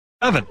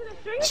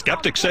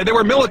Skeptics say they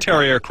were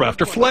military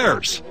aircraft or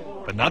flares,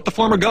 but not the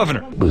former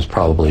governor. It was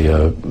probably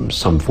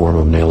some form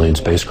of an alien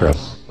spacecraft.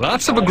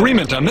 Lots of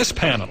agreement on this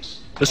panel.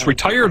 This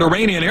retired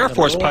Iranian Air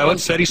Force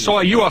pilot said he saw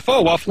a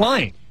UFO while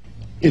flying.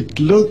 It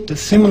looked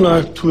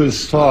similar to a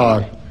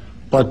star,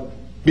 but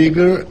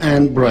bigger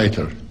and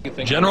brighter.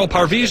 General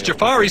Parviz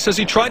Jafari says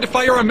he tried to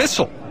fire a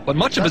missile, but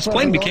much of his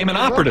plane became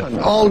inoperative.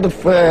 All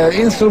the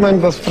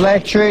instrument was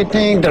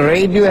fluctuating, the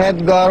radio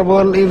had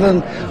garbled,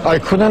 even I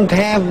couldn't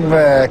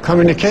have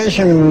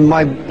communication with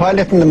my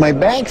pilot in my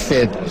back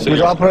seat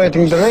with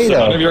operating the radar.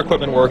 So none of your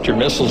equipment worked, your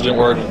missiles didn't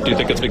work. Do you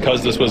think it's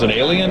because this was an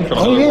alien from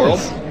another world?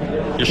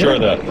 You're sure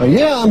of that?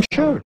 Yeah, I'm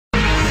sure.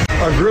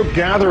 A group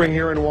gathering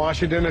here in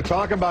Washington to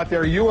talk about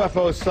their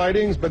UFO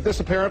sightings, but this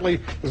apparently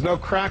is no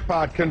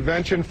crackpot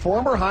convention.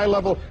 Former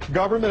high-level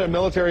government and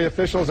military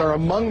officials are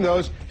among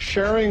those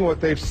sharing what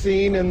they've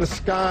seen in the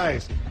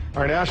skies.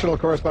 Our national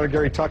correspondent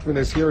Gary Tuckman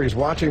is here. He's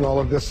watching all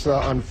of this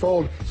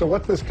unfold. So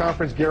what's this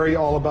conference, Gary,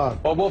 all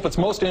about? Well, Wolf, it's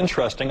most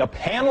interesting. A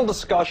panel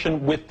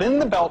discussion within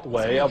the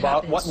Beltway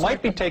about what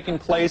might be taking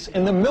place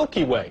in the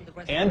Milky Way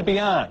and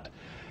beyond.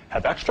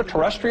 Have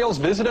extraterrestrials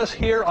visited us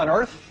here on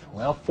Earth?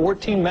 Well,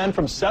 14 men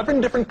from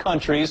 7 different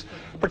countries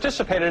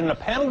participated in a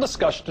panel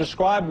discussion to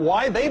describe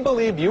why they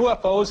believe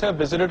UFOs have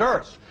visited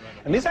Earth.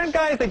 And these aren't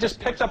guys they just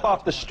picked up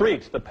off the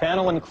street. The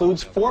panel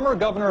includes former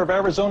governor of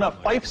Arizona,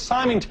 Fife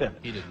Symington,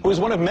 who is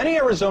one of many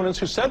Arizonans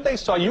who said they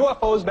saw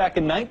UFOs back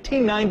in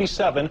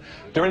 1997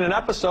 during an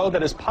episode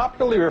that is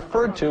popularly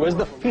referred to as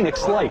the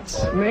Phoenix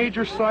Lights.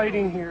 Major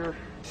sighting here.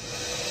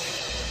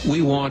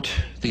 We want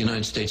the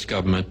United States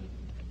government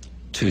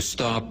to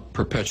stop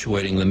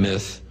perpetuating the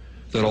myth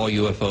that all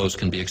UFOs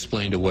can be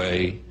explained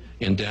away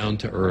in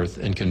down-to-earth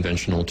and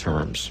conventional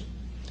terms.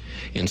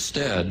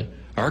 Instead,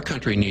 our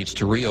country needs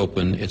to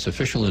reopen its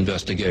official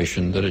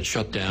investigation that it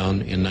shut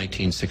down in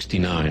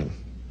 1969.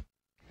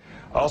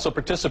 Also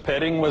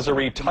participating was a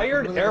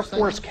retired Air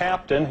Force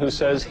captain who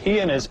says he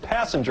and his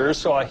passengers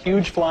saw a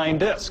huge flying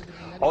disc.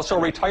 Also a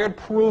retired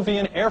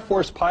Peruvian Air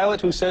Force pilot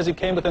who says he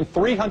came within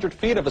 300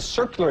 feet of a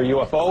circular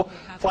UFO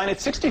flying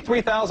at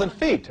 63,000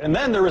 feet. And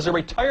then there is a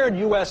retired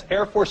U.S.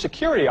 Air Force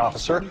security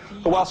officer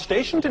who, while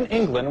stationed in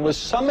England, was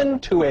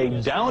summoned to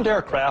a downed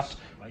aircraft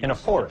in a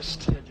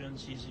forest.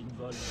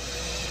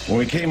 When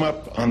we came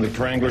up on the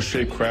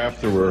triangular-shaped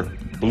craft, there were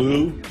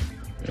blue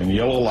and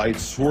yellow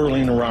lights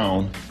swirling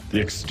around the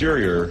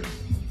exterior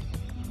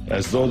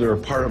as though they were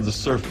part of the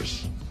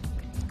surface.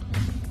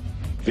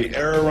 The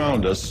air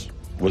around us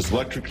was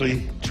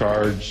electrically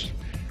charged,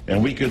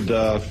 and we could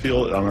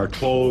feel it on our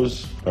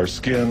clothes, our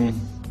skin,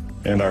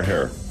 and our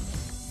hair.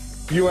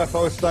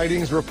 UFO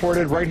sightings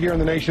reported right here in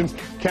the nation's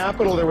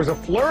capital. There was a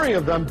flurry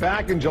of them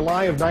back in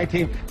July of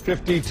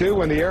 1952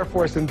 when the Air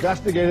Force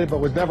investigated but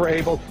was never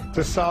able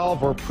to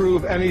solve or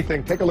prove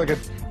anything. Take a look at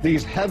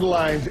these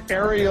headlines.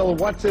 Aerial,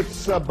 what's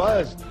its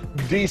buzz?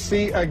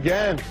 D.C.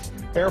 again.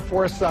 Air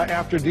Force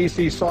after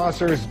D.C.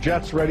 saucers,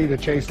 jets ready to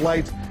chase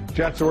lights.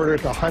 Jets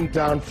ordered to hunt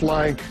down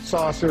flying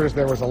saucers.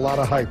 There was a lot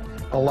of hype,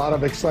 a lot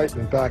of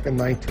excitement back in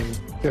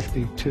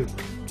 1952.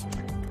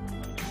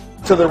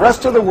 To the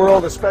rest of the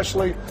world,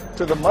 especially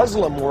to the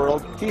Muslim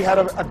world, he had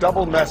a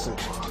double message.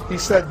 He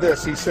said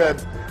this, he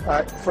said,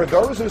 for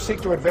those who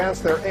seek to advance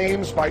their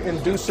aims by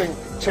inducing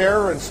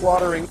terror and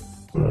slaughtering...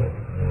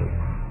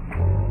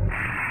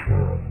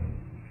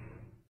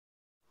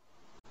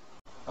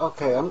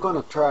 Okay, I'm going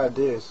to try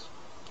this.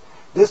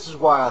 This is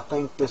why I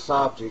think this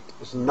object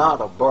is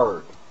not a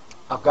bird.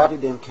 I've got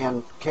it in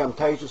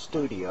Camtasia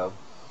Studio,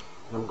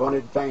 and I'm going to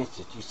advance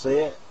it. You see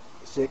it?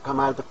 You see it come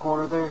out of the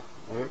corner there?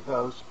 There it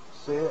goes.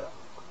 See it?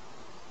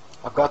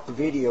 I've got the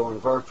video in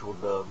virtual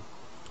dub.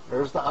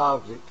 There's the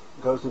object.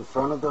 It goes in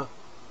front of the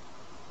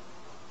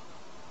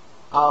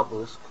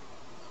obelisk,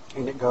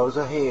 and it goes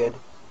ahead.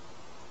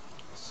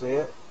 See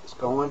it? It's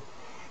going,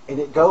 and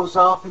it goes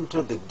off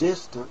into the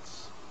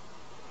distance,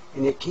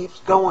 and it keeps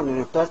going, and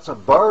if that's a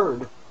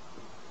bird,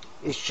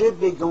 it should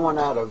be going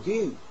out of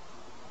view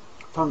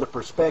from the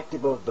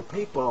perspective of the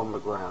people on the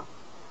ground.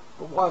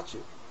 But watch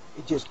it.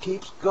 It just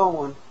keeps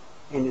going,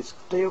 and it's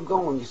still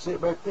going. You see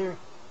it right there?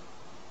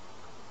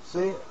 See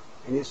it?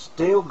 And it's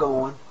still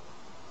going.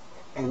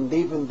 And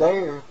even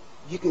there,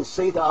 you can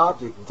see the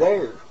object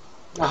there.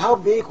 Now, how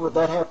big would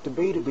that have to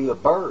be a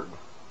bird?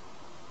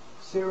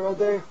 See it right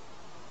there?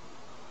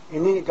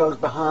 And then it goes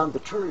behind the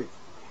tree.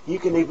 You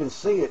can even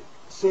see it.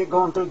 See it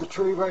going through the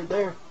tree right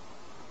there?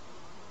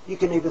 You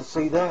can even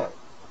see that.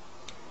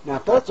 Now,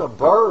 if that's a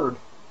bird,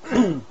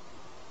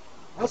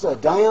 that's a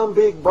damn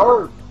big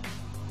bird.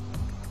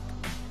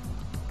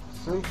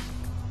 See?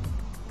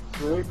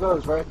 So there it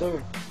goes right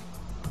there.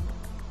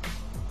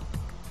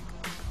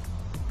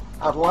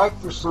 I'd like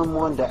for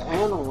someone to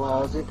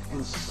analyze it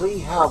and see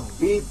how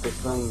big the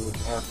thing would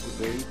have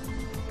to be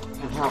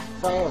and how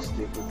fast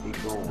it would be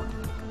going.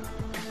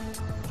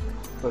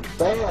 But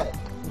that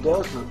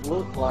doesn't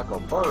look like a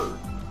bird.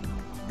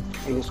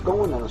 And it's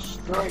going in a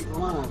straight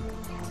line.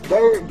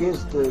 There it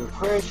gives the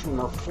impression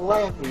of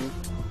flapping,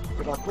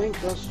 but I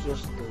think that's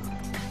just the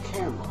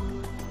camera.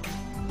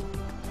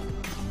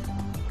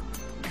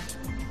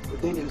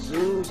 but then it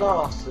zooms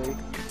off, see?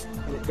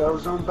 And it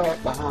goes on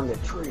back behind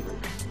that tree there.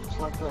 Just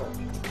like that.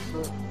 See?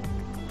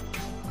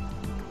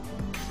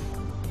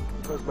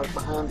 It goes back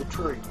behind the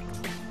tree.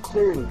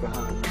 Clearly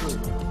behind the tree.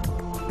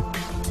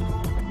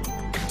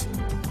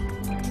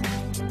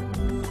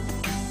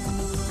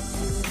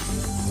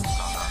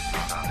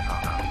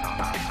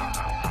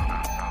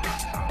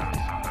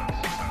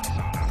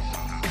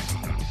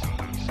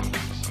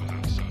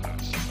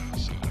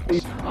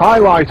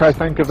 Highlight, I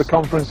think, of the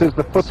conference is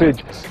the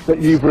footage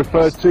that you've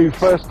referred to.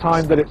 First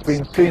time that it's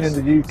been seen in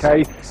the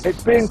UK.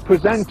 It's being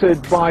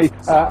presented by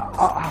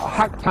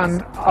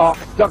Haktan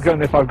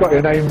Duggan, if I've got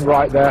your name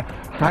right there.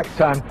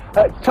 Haktan.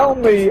 Tell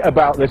me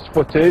about this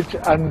footage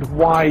and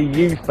why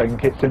you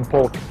think it's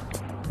important.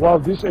 Well,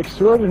 this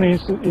extraordinary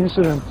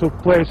incident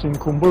took place in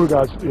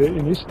Kumburgaz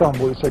in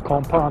Istanbul. It's a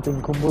compound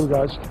in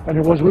Kumburgaz, and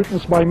it was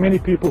witnessed by many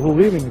people who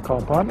live in the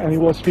compound, and it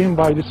was filmed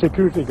by the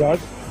security guard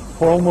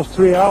for almost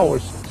 3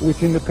 hours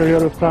within the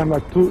period of time,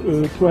 like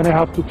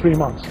 2.5 to 3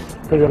 months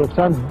period of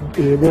time.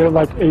 There are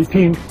like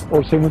 18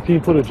 or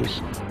 17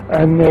 footages.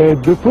 And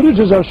the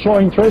footages are so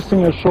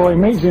interesting and so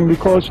amazing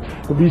because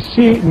we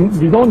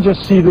don't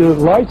just see the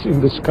lights in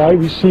the sky,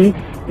 we see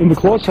in the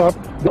close-up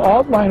the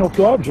outline of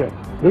the object.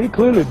 Very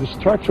clearly, the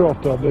structure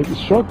of the object is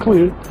so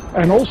clear.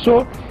 And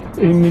also,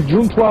 in the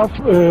June 12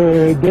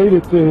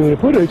 dated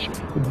footage,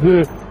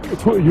 the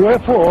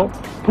UFO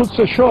puts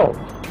a show.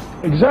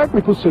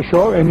 Exactly puts a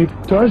show, and it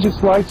turns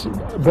its lights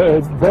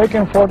back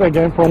and forth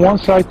again from one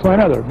side to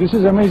another. This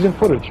is amazing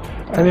footage.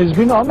 And it's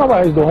been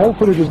analyzed, the whole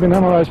footage has been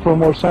analyzed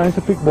from our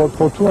scientific board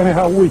for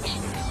 2.5 weeks.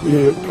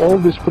 All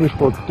this footage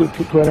for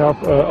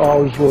 2.5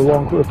 hours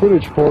long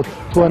footage for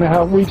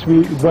 2.5 weeks.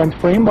 We went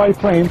frame by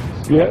frame,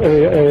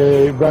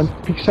 we went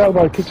pixel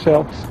by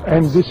pixel,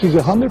 and this is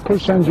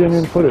 100%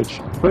 genuine footage.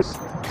 But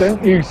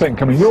don't you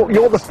think, I mean,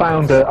 you're the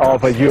founder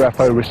of a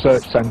UFO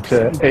research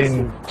center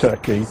in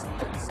Turkey.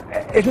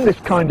 Isn't this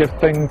kind of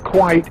thing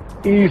quite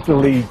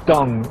easily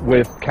done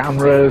with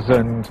cameras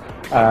and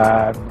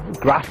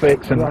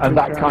graphics and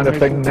that kind of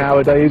thing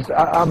nowadays?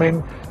 I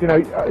mean, you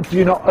know, do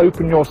you not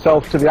open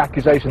yourself to the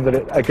accusation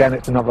that, again,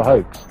 it's another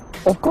hoax?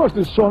 Of course,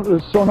 it's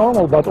so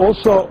normal, but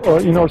also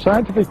in our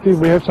scientific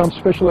team we have some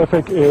special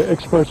effect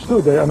experts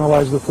too. They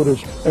analyze the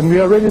footage, and we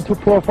are ready to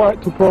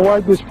provide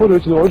this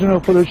footage, the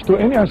original footage, to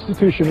any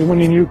institution,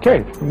 even in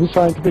UK, in the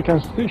scientific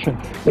institution.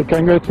 They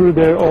can go through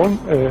their own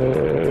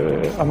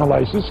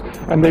analysis,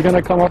 and they're going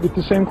to come up with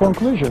the same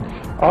conclusion.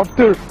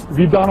 After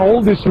we've done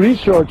all this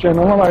research and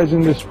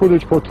analyzing this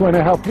footage for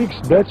 2.5 weeks,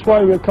 that's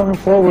why we're coming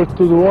forward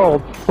to the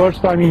world,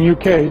 first time in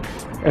UK,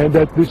 and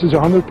that this is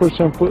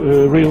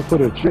 100% real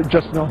footage.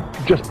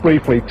 Just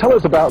briefly, tell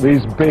us about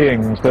these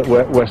beings that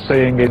we're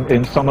seeing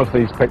in some of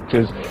these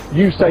pictures.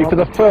 You say for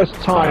the first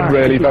time,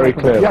 really, very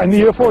clearly. Yeah, in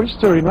the UFO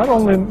history, not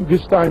only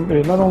this time,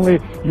 not only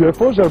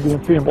UFOs are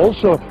being filmed,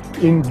 also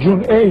in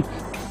June 8th,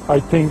 I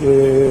think,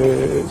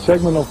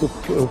 segment of the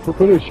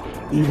footage,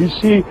 we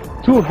see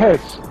two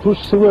heads, two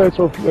silhouettes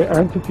of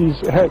entities'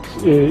 heads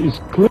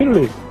is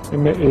clearly.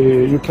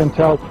 You can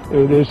tell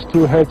there's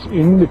two heads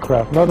in the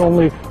craft. Not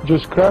only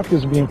just craft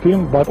is being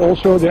filmed, but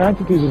also the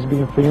entities is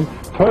being filmed.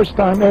 First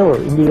time ever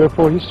in the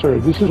UFO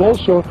history. This is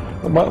also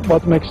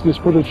what makes this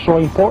footage so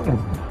important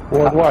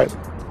worldwide.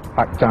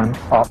 Haktan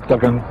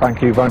Duggan,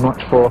 thank you very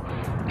much for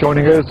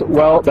joining us.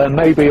 Well, there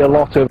may be a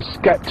lot of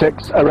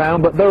skeptics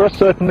around, but there are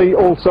certainly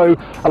also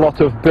a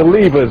lot of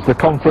believers. The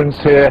conference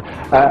here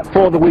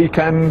for the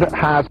weekend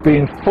has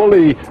been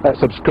fully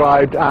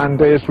subscribed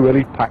and is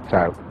really packed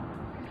out.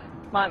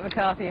 Mike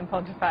McCarthy in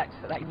Pontefract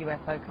at that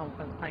UFO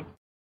conference. Thank you.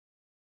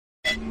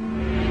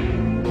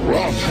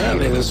 Well,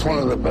 apparently it's one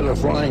of the better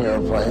flying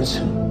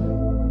airplanes.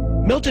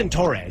 Milton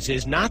Torres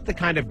is not the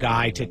kind of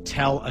guy to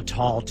tell a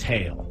tall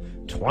tale.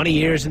 20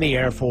 years in the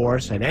Air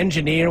Force, an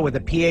engineer with a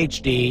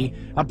PhD,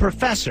 a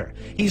professor.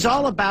 He's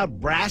all about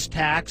brass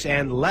tacks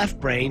and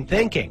left-brain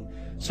thinking.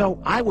 So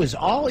I was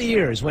all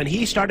ears when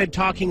he started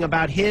talking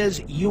about his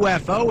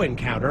UFO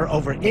encounter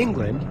over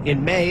England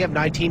in May of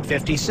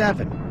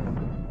 1957.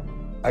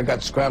 I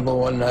got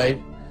scrambled one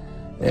night,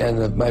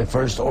 and my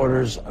first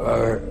orders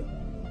are,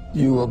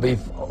 you will be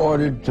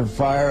ordered to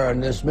fire on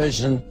this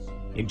mission.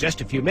 In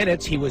just a few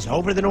minutes, he was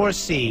over the North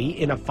Sea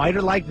in a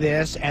fighter like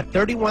this at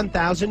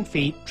 31,000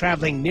 feet,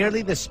 traveling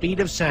nearly the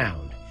speed of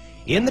sound.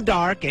 In the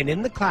dark and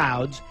in the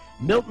clouds,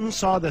 Milton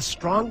saw the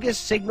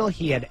strongest signal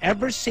he had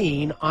ever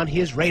seen on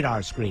his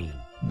radar screen.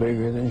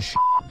 Bigger than shit,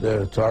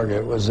 the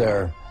target was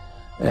there,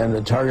 and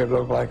the target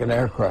looked like an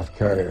aircraft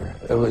carrier.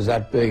 It was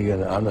that big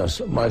on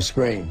my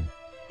screen.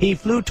 He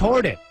flew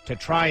toward it to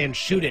try and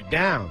shoot it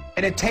down.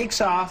 And it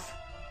takes off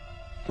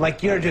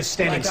like you're just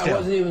standing still. Like I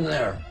wasn't even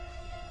there.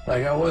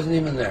 Like I wasn't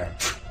even there.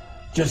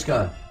 Just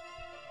gone.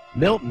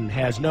 Milton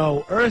has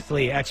no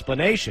earthly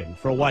explanation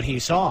for what he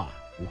saw.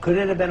 Could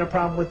it have been a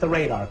problem with the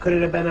radar? Could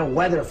it have been a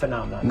weather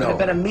phenomenon? No. Could it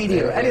have been a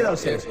meteor? Any of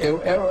those things?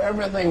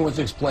 Everything was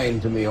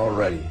explained to me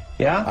already.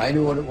 Yeah? I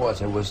knew what it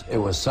was. It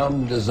was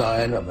some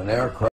design of an aircraft.